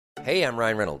Hey, I'm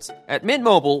Ryan Reynolds. At Mint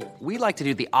Mobile, we like to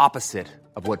do the opposite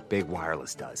of what Big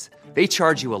Wireless does. They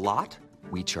charge you a lot,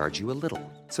 we charge you a little.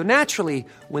 So naturally,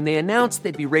 when they announced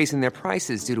they'd be raising their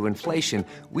prices due to inflation,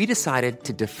 we decided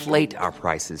to deflate our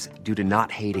prices due to not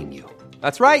hating you.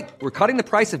 That's right. We're cutting the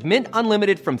price of Mint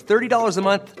Unlimited from $30 a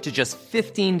month to just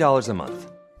 $15 a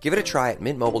month. Give it a try at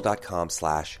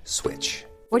mintmobile.com/switch.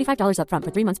 $45 up front for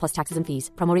 3 months plus taxes and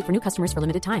fees. Promo rate for new customers for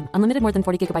limited time. Unlimited more than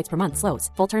 40 gigabytes per month. Slows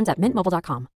full terms at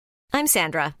mintmobile.com. I'm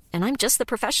Sandra, and I'm just the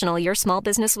professional your small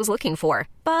business was looking for.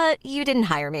 But you didn't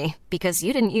hire me because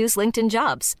you didn't use LinkedIn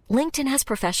Jobs. LinkedIn has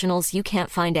professionals you can't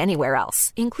find anywhere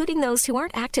else, including those who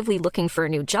aren't actively looking for a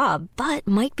new job, but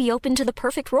might be open to the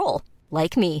perfect role,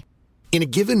 like me. In a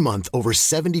given month, over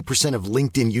 70% of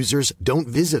LinkedIn users don't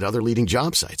visit other leading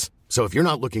job sites. So if you're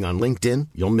not looking on LinkedIn,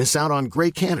 you'll miss out on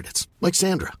great candidates like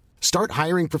Sandra. Start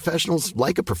hiring professionals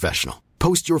like a professional.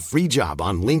 Post your free job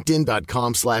on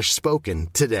linkedin.com/spoken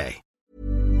today.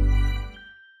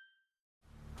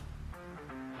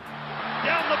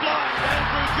 Down the blind,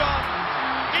 Andrew John.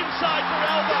 Inside for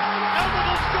Albert. Albert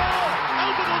will score.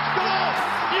 Albert will score.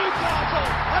 Newcastle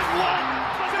have won.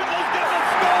 Sybil's going to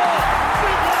score.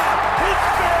 Sybil, it's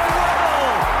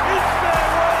farewell. It's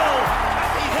farewell. And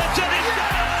he hits it. He's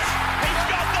got it. He's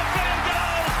got the field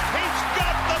goal. He's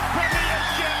got the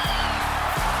premiership.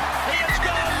 He has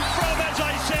gone from, as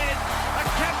I said, a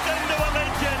captain to a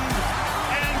legend,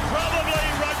 and probably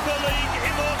rugby league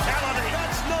immortality.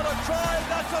 That's not a try,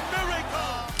 that's a miracle.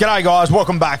 G'day guys,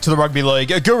 welcome back to the Rugby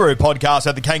League Guru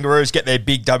podcast. The Kangaroos get their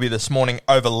big W this morning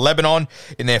over Lebanon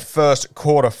in their first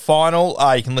quarter final.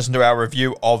 You can listen to our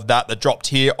review of that dropped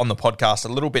here on the podcast a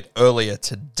little bit earlier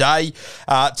today.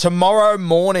 Tomorrow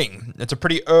morning, it's a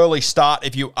pretty early start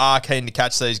if you are keen to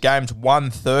catch these games,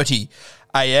 1:30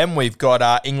 a.m. We've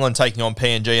got England taking on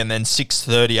PNG, and then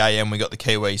 6:30 a.m. we got the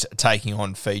Kiwis taking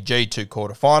on Fiji, 2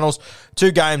 quarterfinals.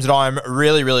 2 games that I'm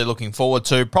really, really looking forward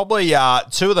to. Probably 2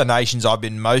 of the nations I've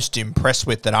been most impressed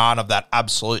with that aren't of that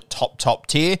absolute top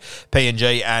tier,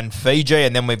 PNG and Fiji.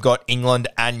 And then we've got England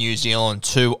and New Zealand,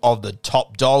 2 of the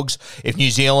top dogs. If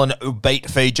New Zealand beat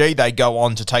Fiji, they go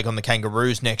on to take on the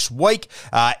Kangaroos next week.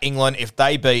 England, if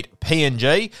they beat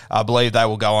PNG, I believe they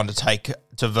will go on to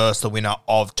verse the winner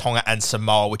of Tonga and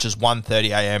Samoa, which is 1:30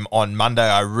 a.m. on Monday.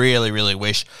 I really, really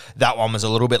wish that one was a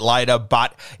little bit later,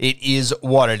 but it is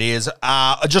what it is.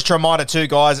 Just a reminder too,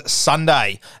 guys,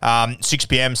 Sunday, 6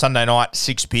 p.m, Sunday night,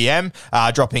 6 p.m,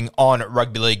 dropping on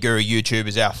Rugby League Guru YouTube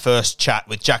is our first chat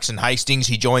with Jackson Hastings.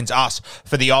 He joins us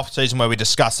for the off-season where we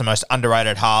discuss the most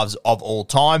underrated halves of all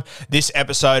time. This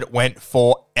episode went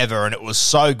forever, and it was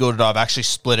so good that I've actually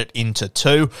split it into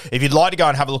 2. If you'd like to go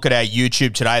and have a look at our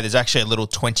YouTube today, there's actually a little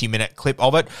 20-minute clip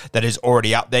of it that is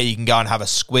already up there. You can go and have a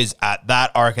squiz at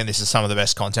that. I reckon this is some of the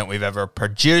best content we've ever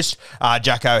produced.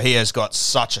 Jacko, he has got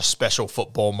such a special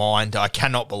football mind. I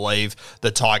cannot believe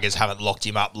the Tigers haven't locked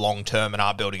him up long-term and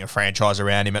are building a franchise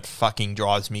around him. It fucking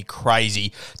drives me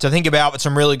crazy to think about, but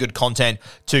some really good content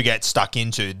to get stuck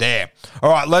into there. All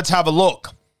right, let's have a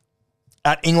look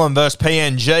at England versus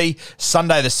PNG,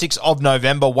 Sunday the 6th of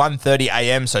November, 1:30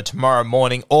 a.m, so tomorrow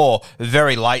morning or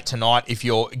very late tonight if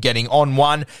you're getting on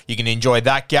one. You can enjoy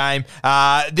that game.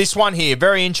 This one here,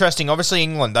 very interesting. Obviously,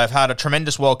 England, they've had a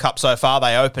tremendous World Cup so far.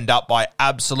 They opened up by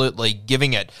absolutely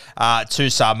giving it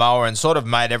to Samoa and sort of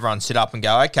made everyone sit up and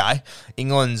go, okay,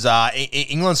 England's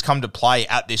come to play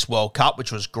at this World Cup,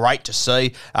 which was great to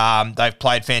see. They've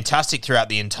played fantastic throughout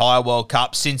the entire World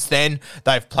Cup. Since then,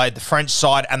 they've played the French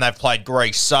side and they've played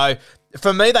Greece. So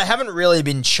for me, they haven't really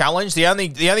been challenged. The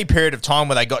only period of time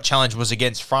where they got challenged was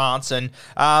against France, and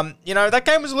that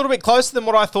game was a little bit closer than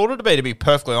what I thought it would be. To be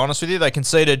perfectly honest with you, they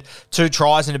conceded 2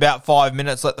 tries in about 5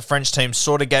 minutes, let the French team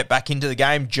sort of get back into the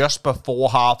game just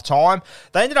before half time.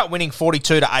 They ended up winning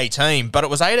 42-18, but it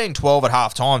was 18-12 at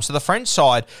half time. So the French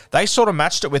side, they sort of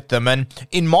matched it with them, and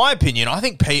in my opinion, I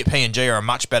think PNG are a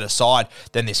much better side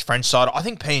than this French side. I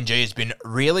think PNG has been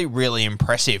really, really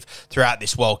impressive throughout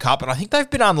this World Cup, and I think they've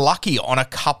been unlucky on a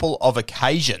couple of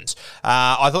occasions.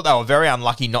 I thought they were very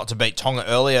unlucky not to beat Tonga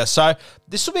earlier. So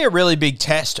this will be a really big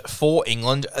test for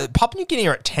England. Papua New Guinea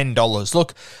are at $10.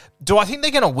 Look, do I think they're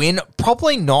going to win?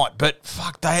 Probably not, but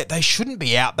fuck, they shouldn't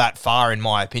be out that far in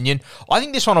my opinion. I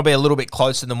think this one will be a little bit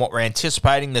closer than what we're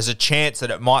anticipating. There's a chance that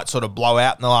it might sort of blow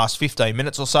out in the last 15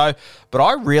 minutes or so, but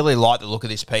I really like the look of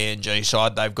this PNG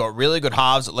side. They've got really good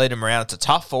halves that lead them around. It's a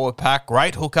tough forward pack,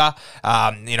 great hooker.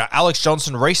 Alex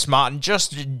Johnson, Reece Martin,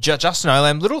 Justin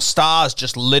Olam, little stars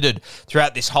just littered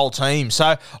throughout this whole team.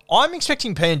 So I'm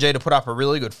expecting PNG to put up a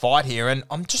really good fight here, and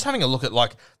I'm just having a look at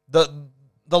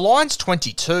the line's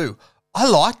 22. I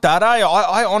like that, eh?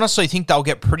 I honestly think they'll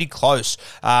get pretty close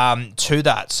to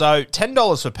that. So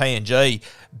 $10 for PNG,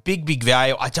 big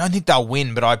value. I don't think they'll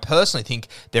win, but I personally think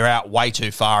they're out way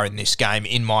too far in this game,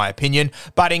 in my opinion.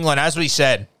 But England, as we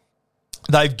said,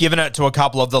 they've given it to a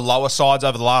couple of the lower sides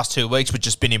over the last 2 weeks, which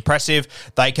has been impressive.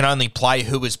 They can only play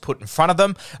who is put in front of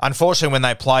them. Unfortunately, when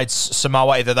they played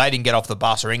Samoa, either they didn't get off the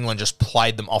bus or England just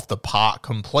played them off the park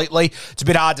completely. It's a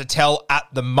bit hard to tell at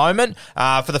the moment.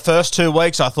 For the first 2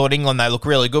 weeks, I thought England, they look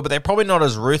really good, but they're probably not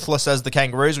as ruthless as the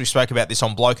Kangaroos. We spoke about this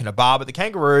on Bloke in a Bar, but the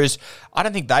Kangaroos, I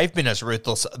don't think they've been as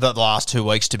ruthless the last 2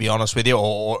 weeks, to be honest with you,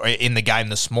 or in the game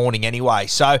this morning anyway.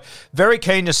 So very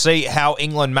keen to see how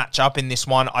England match up in this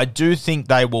one. I do think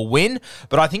they will win,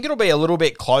 but I think it'll be a little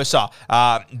bit closer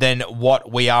than what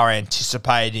we are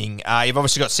anticipating. You've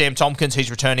obviously got Sam Tompkins.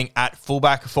 He's returning at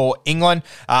fullback for England.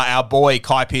 Our boy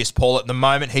Kai Pearce-Paul at the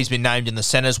moment, he's been named in the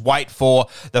centres. Wait for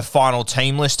the final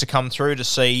team list to come through to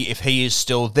see if he is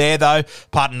still there, though.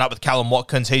 Partnered up with Callum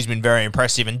Watkins. He's been very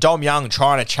impressive. And Dom Young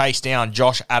trying to chase down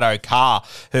Josh Addo-Carr,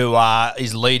 who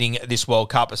is leading this World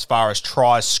Cup as far as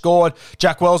tries scored.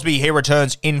 Jack Wellsby, he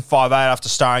returns in 5'8" after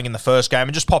starring in the first game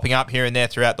and just popping up here and there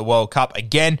throughout the World Cup.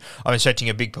 Again, I'm expecting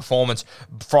a big performance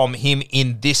from him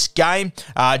in this game.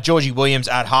 Georgie Williams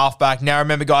at halfback. Now,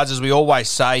 remember, guys, as we always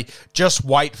say, just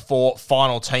wait for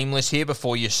final team list here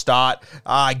before you start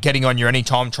getting on your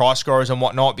anytime try scorers and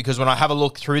whatnot, because when I have a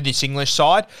look through this English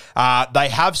side, they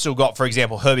have still got, for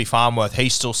example, Herbie Farnworth.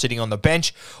 He's still sitting on the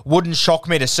bench. Wouldn't shock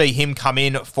me to see him come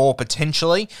in for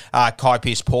potentially Kai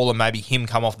Pearce-Paul and maybe him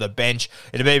come off the bench.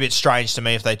 It'd be a bit strange to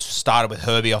me if they started with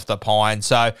Herbie off the pine.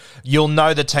 So you'll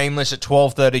know the team list at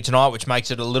 12:30 tonight, which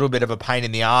makes it a little bit of a pain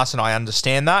in the arse, and I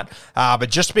understand that. But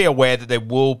just be aware that there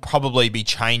will probably be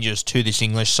changes to this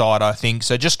English side, I think.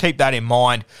 So just keep that in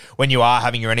mind when you are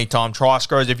having your anytime try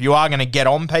scorers. If you are going to get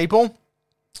on people,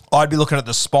 I'd be looking at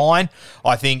the spine.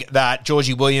 I think that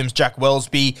Georgie Williams, Jack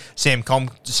Wellsby, Sam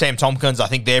Tompkins, I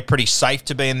think they're pretty safe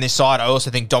to be in this side. I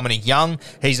also think Dominic Young,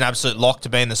 he's an absolute lock to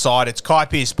be in the side. It's Kai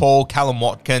Pearce-Paul, Callum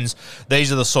Watkins.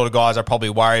 These are the sort of guys I probably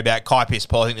worry about. Kai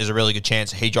Pearce-Paul, I think there's a really good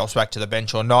chance he drops back to the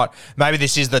bench or not. Maybe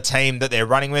this is the team that they're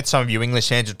running with. Some of you English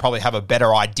fans would probably have a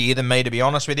better idea than me, to be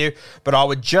honest with you. But I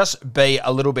would just be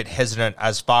a little bit hesitant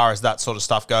as far as that sort of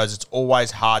stuff goes. It's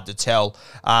always hard to tell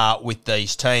with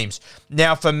these teams.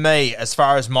 Now, for me, as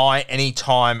far as my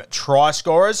anytime try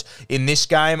scorers in this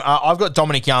game, I've got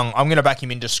Dominic Young. I'm going to back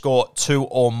him in to score 2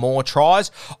 or more tries.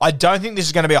 I don't think this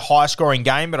is going to be a high-scoring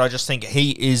game, but I just think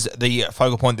he is the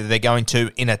focal point that they're going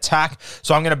to in attack.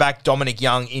 So I'm going to back Dominic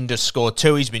Young in to score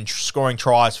 2. He's been scoring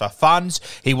tries for funds.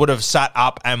 He would have sat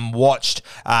up and watched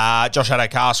Josh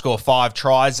Addo-Carr score 5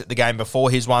 tries at the game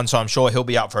before his one, so I'm sure he'll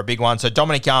be up for a big one. So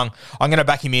Dominic Young, I'm going to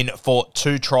back him in for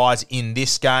 2 tries in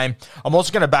this game. I'm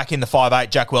also going to back in the 5'8",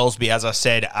 Jack Wellsby. As I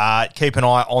said, keep an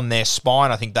eye on their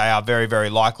spine. I think they are very, very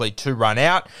likely to run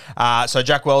out. So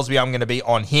Jack Wellsby, I'm going to be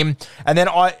on him. And then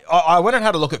I went and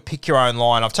had a look at pick your own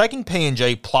line. I've taken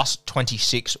PNG plus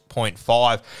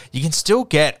 26.5. You can still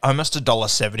get almost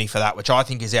 $1.70 for that, which I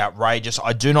think is outrageous.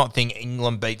 I do not think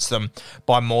England beats them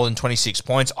by more than 26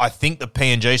 points. I think the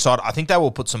PNG side, I think they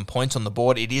will put some points on the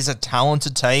board. It is a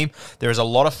talented team. There is a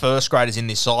lot of first graders in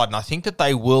this side, and I think that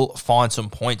they will find some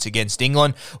points against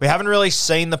England. We haven't really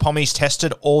seen the Pommies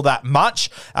tested all that much,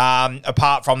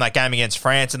 apart from that game against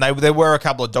France, and there were a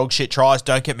couple of dog shit tries,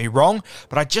 don't get me wrong,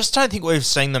 but I just don't think we've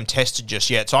seen them tested just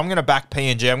yet. So I'm going to back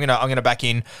PNG. I'm going to back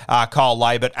in Kyle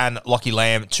Labert and Lockie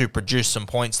Lamb to produce some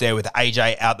points there with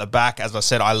AJ out the back. As I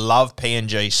said, I love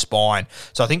PNG's spine,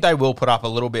 so I think they will put up a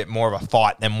little bit more of a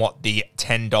fight than what the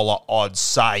 $10 odds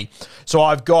say. So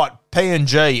I've got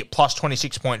PNG plus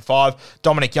 26.5,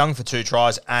 Dominic Young for 2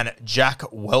 tries, and Jack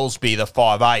Wellsby, the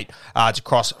 5'8", to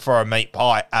cross for a meat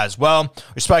pie as well.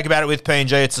 We spoke about it with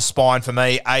PNG. It's the spine for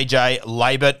me. AJ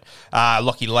Labert,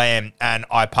 Lockie Lamb, and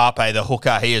Ipape, the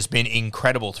hooker. He has been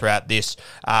incredible throughout this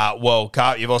World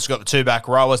Cup. You've also got the 2 back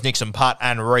rowers, Nixon Putt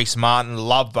and Reece Martin.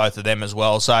 Love both of them as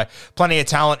well. So plenty of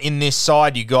talent in this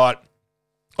side. You got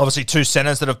obviously 2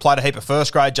 centres that have played a heap of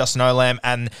first grade, Justin Olam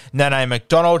and Nene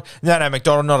McDonald. Nene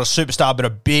McDonald, not a superstar, but a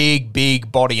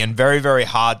big body and very, very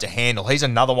hard to handle. He's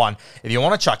another one. If you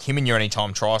want to chuck him in your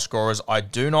anytime try scorers, I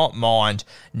do not mind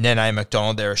Nene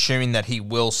McDonald. They're assuming that he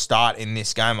will start in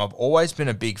this game. I've always been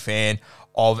a big fan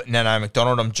of Nano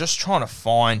McDonald. I'm just trying to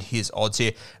find his odds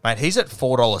here. Mate, he's at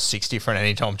 $4.60 for an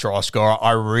anytime try scorer.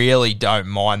 I really don't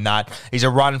mind that. He's a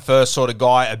run-first sort of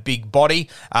guy, a big body.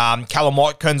 Callum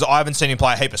Watkins, I haven't seen him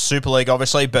play a heap of Super League,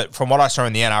 obviously, but from what I saw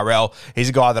in the NRL, he's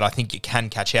a guy that I think you can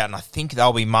catch out, and I think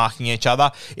they'll be marking each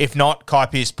other. If not, Kai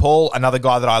Pearce-Paul, another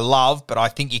guy that I love, but I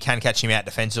think you can catch him out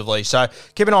defensively. So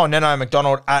keep an eye on Nano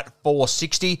McDonald at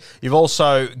 $4.60. You've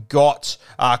also got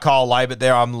Kyle Labert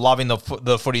there. I'm loving the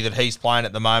footy that he's playing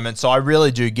at the moment, so I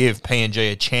really do give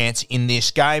PNG a chance in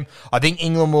this game. I think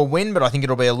England will win, but I think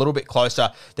it'll be a little bit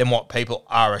closer than what people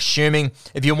are assuming.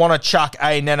 If you want to chuck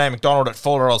a Nano McDonald at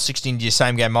 $4.60 into your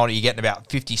same game multi, you're getting about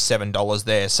 $57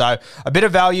 there. So a bit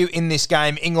of value in this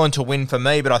game. England to win for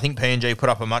me, but I think PNG put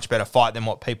up a much better fight than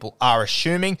what people are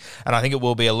assuming, and I think it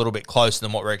will be a little bit closer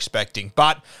than what we're expecting.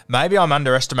 But maybe I'm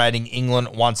underestimating England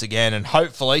once again, and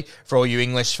hopefully for all you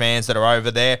English fans that are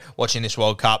over there watching this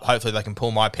World Cup, hopefully they can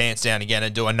pull my pants down again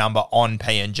and do a number on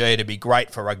PNG. It'd be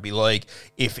great for rugby league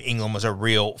if England was a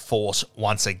real force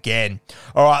once again.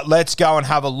 All right, let's go and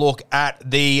have a look at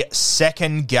the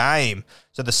second game.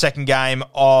 So the second game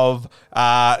of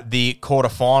the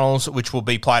quarterfinals, which will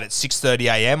be played at 6:30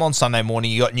 a.m. on Sunday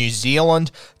morning. You got New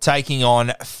Zealand taking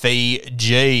on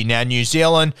Fiji. Now, New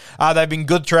Zealand, they've been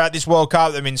good throughout this World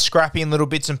Cup. They've been scrappy in little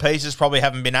bits and pieces, probably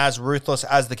haven't been as ruthless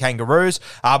as the Kangaroos,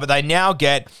 but they now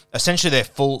get essentially their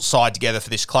full side together for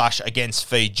this clash against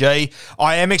Fiji.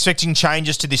 I am expecting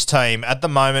changes to this team. At the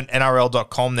moment,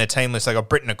 NRL.com, their team list, they got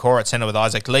Briton Nikora at centre with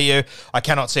Isaac Liu. I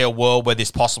cannot see a world where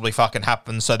this possibly fucking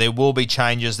happens, so there will be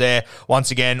changes there.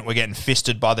 Once again, we're getting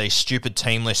fisted by these stupid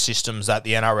team list systems that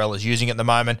the NRL is using at the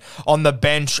moment. On the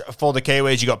bench for the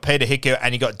Kiwis, you got Peter Hiku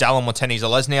and you got Dallin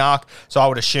Watene-Zelezniak. So I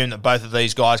would assume that both of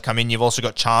these guys come in. You've also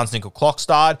got Chance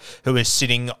Nickel-Klokstad, who is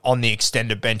sitting on the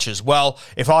extended bench as well.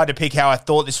 If I had to pick how I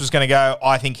thought this was going to go,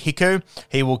 I think Hiku,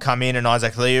 he will come in and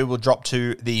Isaac Liu will drop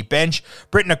to the bench.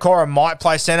 Briton Nikora might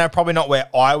play centre, probably not where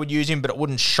I would use him, but it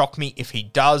wouldn't shock me if he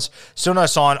does. Still no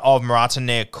sign of Marata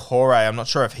Niukore. I'm not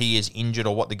sure if he is injured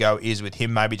or what the go is with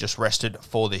him, maybe just rested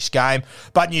for this game.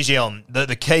 But New Zealand,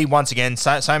 the key, once again,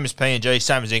 same as PNG,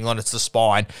 same as England, it's the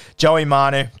spine. Joey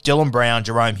Manu, Dylan Brown,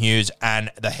 Jerome Hughes,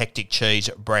 and the hectic cheese,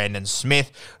 Brandon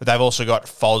Smith. They've also got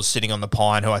Foz sitting on the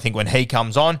pine, who I think when he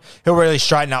comes on, he'll really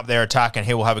straighten up their attack and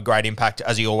he will have a great impact,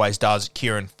 as he always does,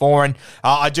 Kieran Foran.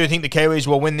 I do think the Kiwis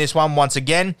will win this one once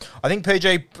again. I think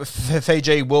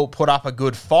Fiji will put up a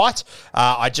good fight.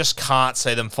 I just can't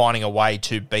see them finding a way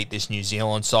to beat this New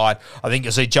Zealand side. I think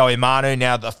you'll see Joey Manu,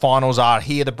 now that the finals are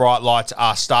here, the bright lights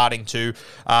are starting to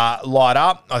light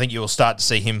up. I think you will start to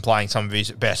see him playing some of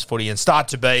his best footy and start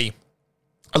to be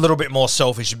a little bit more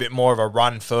selfish, a bit more of a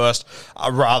run first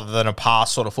rather than a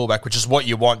pass sort of fullback, which is what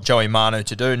you want Joey Manu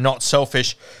to do. Not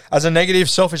selfish as a negative,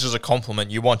 selfish as a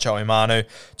compliment. You want Joey Manu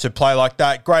to play like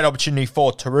that. Great opportunity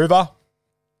for Taruva,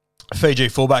 Fiji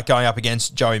fullback, going up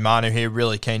against Joey Manu here.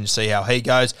 Really keen to see how he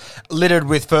goes. Littered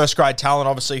with first-grade talent,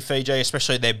 obviously, Fiji,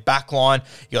 especially their back line.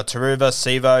 You got Taruva,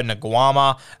 Sivo,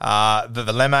 Nguama,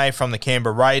 Vivaleme from the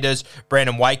Canberra Raiders,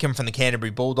 Brandon Wakeham from the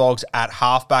Canterbury Bulldogs at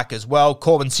halfback as well.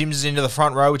 Corbin Sims is into the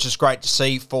front row, which is great to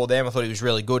see for them. I thought he was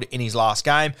really good in his last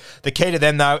game. The key to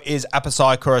them, though, is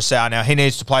Apisai Kurosau. Now, he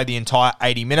needs to play the entire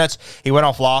 80 minutes. He went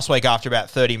off last week after about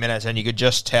 30 minutes, and you could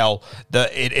just tell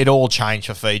that it all changed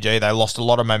for Fiji. They lost a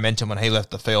lot of momentum when he left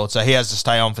the field, so he has to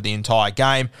stay on for the entire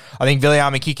game. I think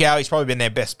Viliame Kikau, he's probably been their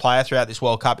best player throughout this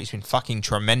World Cup. He's been fucking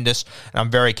tremendous, and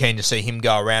I'm very keen to see him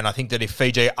go around. I think that if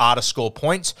Fiji are to score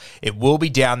points, it will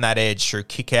be down that edge through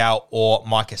Kikau or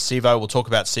Micah Sivo. We'll talk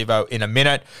about Sivo in a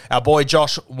minute. Our boy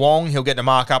Josh Wong, he'll get to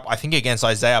mark up, I think, against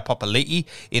Isaiah Papali'i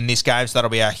in this game, so that'll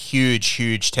be a huge,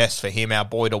 huge test for him, our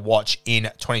boy to watch in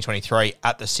 2023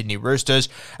 at the Sydney Roosters.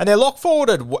 And they're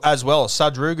lock-forwarded as well,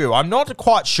 Sadrugu. I'm not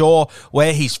quite sure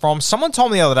where he's from. Someone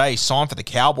told me the other day he signed for the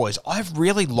Cowboys. I've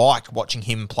really liked watching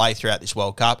him play throughout this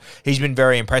World Cup. He's been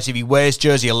very impressive. He wears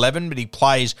jersey 11, but he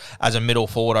plays as a middle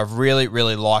forward. I've really,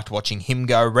 really liked watching him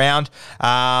go around.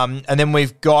 And then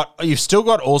you've still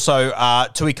got also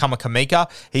Tui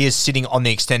Kamika. He is sitting on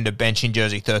the extended bench in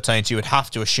jersey 13, so you would have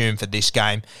to assume for this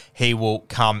game he will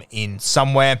come in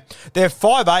somewhere. They're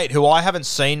 5'8", who I haven't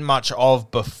seen much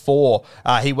of before.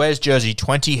 He wears jersey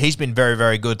 20. He's been very,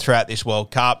 very good throughout this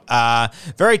World Cup.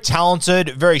 Very very talented,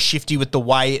 very shifty with the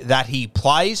way that he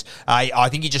plays. I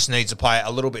think he just needs to play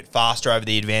a little bit faster over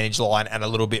the advantage line and a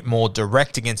little bit more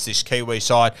direct against this Kiwi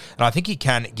side, and I think he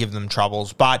can give them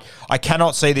troubles. But I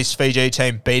cannot see this Fiji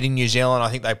team beating New Zealand. I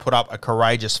think they put up a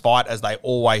courageous fight, as they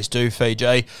always do,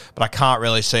 Fiji, but I can't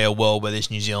really see a world where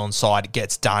this New Zealand side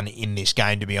gets done in this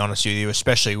game, to be honest with you,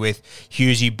 especially with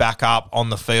Hughesy back up on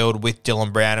the field with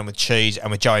Dylan Brown and with Cheese and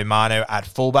with Joey Manu at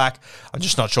fullback. I'm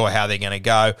just not sure how they're going to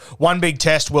go. One big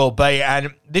test will be,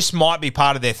 and this might be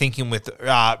part of their thinking with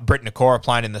Britt Nakora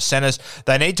playing in the centres,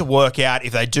 they need to work out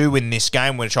if they do win this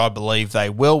game, which I believe they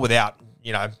will, without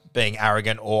being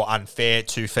arrogant or unfair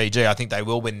to Fiji. I think they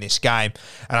will win this game.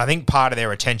 And I think part of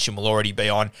their attention will already be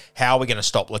on how we're going to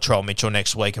stop Latrell Mitchell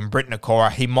next week. And Britt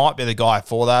Nakora, he might be the guy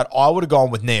for that. I would have gone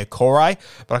with Niokore,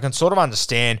 but I can sort of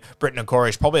understand Britt Nakora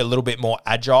is probably a little bit more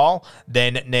agile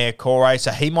than Niokore,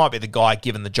 so he might be the guy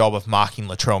given the job of marking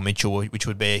Latrell Mitchell, which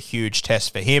would be a huge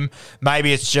test for him.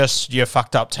 Maybe it's just your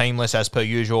fucked up team list as per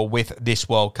usual with this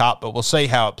World Cup, but we'll see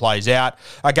how it plays out.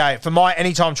 Okay, for my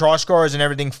anytime try scorers and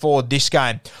everything for this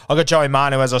game, I've got Joey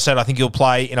Manu. As I said, I think he'll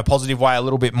play in a positive way, a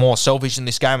little bit more selfish in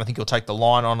this game. I think he'll take the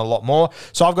line on a lot more.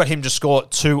 So I've got him to score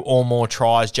 2 or more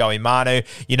tries, Joey Manu.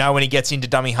 When he gets into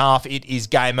dummy half, it is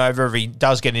game over. If he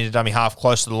does get into dummy half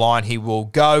close to the line, he will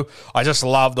go. I just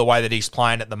love the way that he's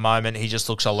playing at the moment. He just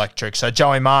looks electric. So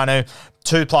Joey Manu,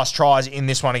 2+ tries in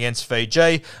this one against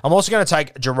Fiji. I'm also going to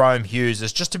take Jerome Hughes.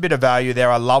 There's just a bit of value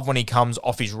there. I love when he comes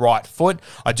off his right foot.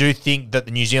 I do think that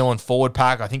the New Zealand forward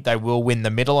pack, I think they will win the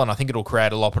middle, and I think it'll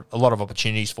create a lot of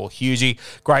opportunities for Hughesy.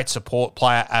 Great support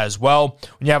player as well.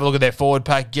 When you have a look at their forward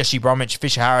pack, Jesse Bromwich,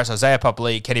 Fisher Harris, Isaiah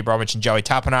Papali'i, Kenny Bromwich, and Joey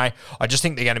Tapine, I just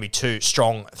think they're going to be too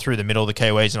strong through the middle of the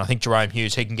Kiwis, and I think Jerome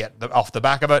Hughes, he can get off the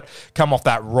back of it, come off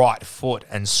that right foot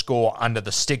and score under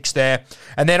the sticks there.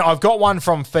 And then I've got one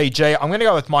from Fiji. I'm going to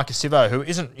go with Mike Sivo, who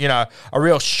isn't, a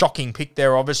real shocking pick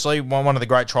there, obviously, one of the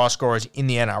great try scorers in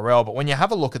the NRL. But when you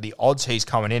have a look at the odds he's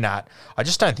coming in at, I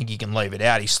just don't think you can leave it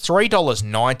out. He's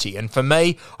 $3.90. And for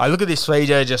me, I look at this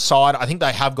Fiji side, I think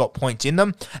they have got points in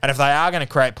them. And if they are going to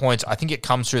create points, I think it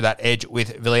comes through that edge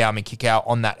with Viliami Kikau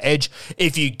on that edge.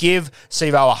 If you give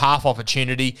Sivo a half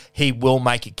opportunity, he will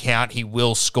make it count. He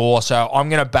will score. So I'm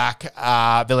going to back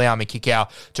Viliami Kikau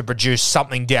to produce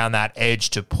something down that edge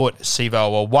to put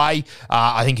Sivo away.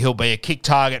 I think he'll be a kick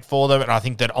target for them, and I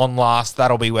think that on last,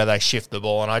 that'll be where they shift the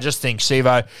ball. And I just think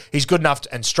Sivo, he's good enough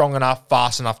and strong enough,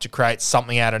 fast enough to create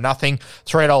something out of nothing.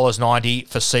 $3.90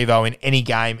 for Sivo in any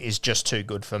game is just too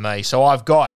good for me. So I've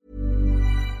got...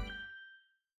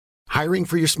 Hiring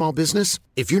for your small business?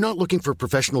 If you're not looking for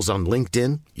professionals on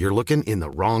LinkedIn, you're looking in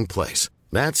the wrong place.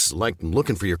 That's like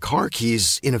looking for your car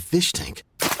keys in a fish tank.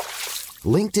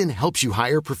 LinkedIn helps you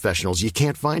hire professionals you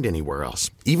can't find anywhere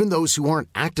else, even those who aren't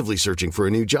actively searching for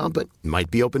a new job but might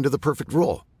be open to the perfect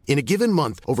role. In a given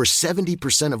month, over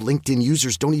 70% of LinkedIn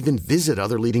users don't even visit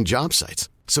other leading job sites.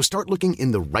 So start looking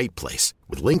in the right place.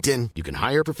 With LinkedIn, you can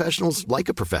hire professionals like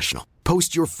a professional.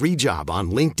 Post your free job on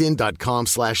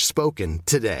linkedin.com/spoken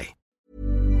today.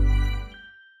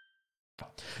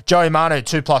 Joey Manu,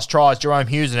 2+ tries. Jerome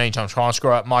Hughes, an anytime try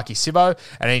scorer. Mikey Sivo,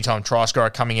 an anytime try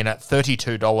scorer, coming in at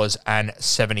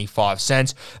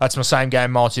 $32.75. That's my same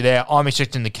game multi there. I'm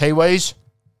expecting the Kiwis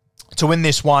to win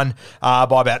this one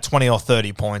by about 20 or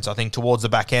 30 points. I think towards the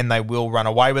back end, they will run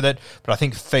away with it, but I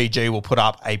think Fiji will put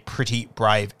up a pretty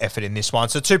brave effort in this one.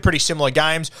 So 2 pretty similar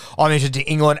games. I'm interested in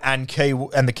England and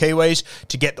the Kiwis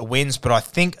to get the wins, but I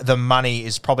think the money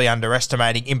is probably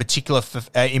underestimating, in particular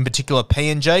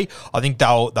PNG. I think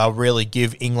they'll really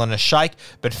give England a shake,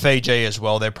 but Fiji as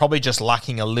well. They're probably just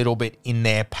lacking a little bit in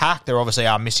their pack. They obviously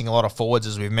are missing a lot of forwards,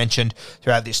 as we've mentioned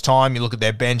throughout this time. You look at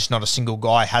their bench, not a single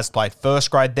guy has played first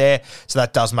grade there. So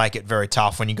that does make it very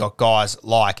tough when you got guys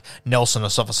like Nelson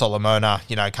Asofa-Solomona,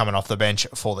 coming off the bench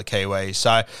for the Kiwis.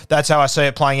 So that's how I see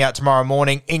it playing out tomorrow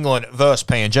morning. England versus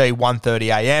PNG, 1:30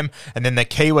 a.m. And then the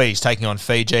Kiwis taking on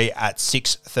Fiji at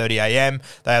 6:30 a.m.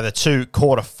 They are the 2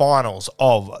 quarterfinals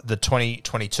of the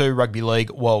 2022 Rugby League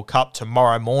World Cup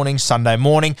tomorrow morning, Sunday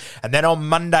morning. And then on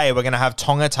Monday, we're going to have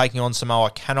Tonga taking on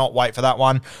Samoa. Cannot wait for that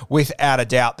one. Without a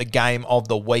doubt, the game of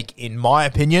the week, in my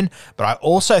opinion. But I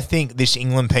also think this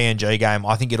England-PNG game,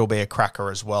 I think it'll be a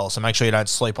cracker as well. So make sure you don't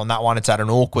sleep on that one. It's at an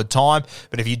awkward time.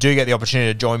 But if you do get the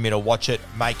opportunity to join me to watch it,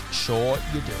 make sure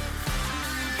you do.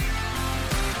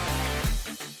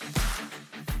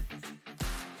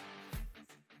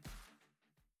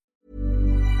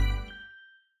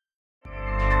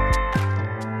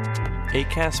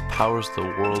 Acast powers the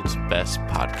world's best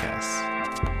podcasts.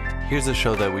 Here's a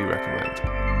show that we recommend.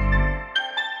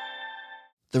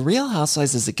 The Real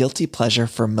Housewives is a guilty pleasure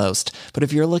for most, but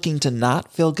if you're looking to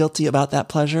not feel guilty about that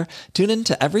pleasure, tune in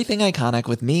to Everything Iconic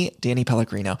with me, Danny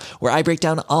Pellegrino, where I break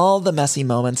down all the messy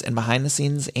moments and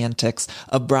behind-the-scenes antics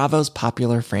of Bravo's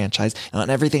popular franchise. And on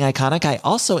Everything Iconic, I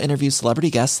also interview celebrity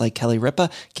guests like Kelly Ripa,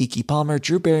 Keke Palmer,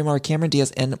 Drew Barrymore, Cameron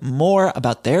Diaz, and more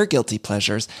about their guilty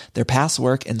pleasures, their past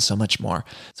work, and so much more.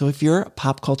 So if you're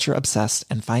pop culture obsessed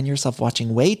and find yourself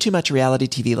watching way too much reality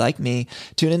TV like me,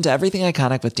 tune in to Everything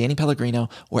Iconic with Danny Pellegrino,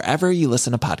 wherever you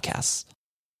listen to podcasts.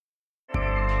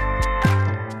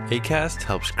 Acast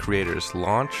helps creators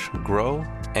launch, grow,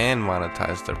 and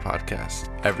monetize their podcasts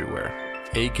everywhere.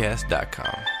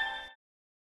 Acast.com.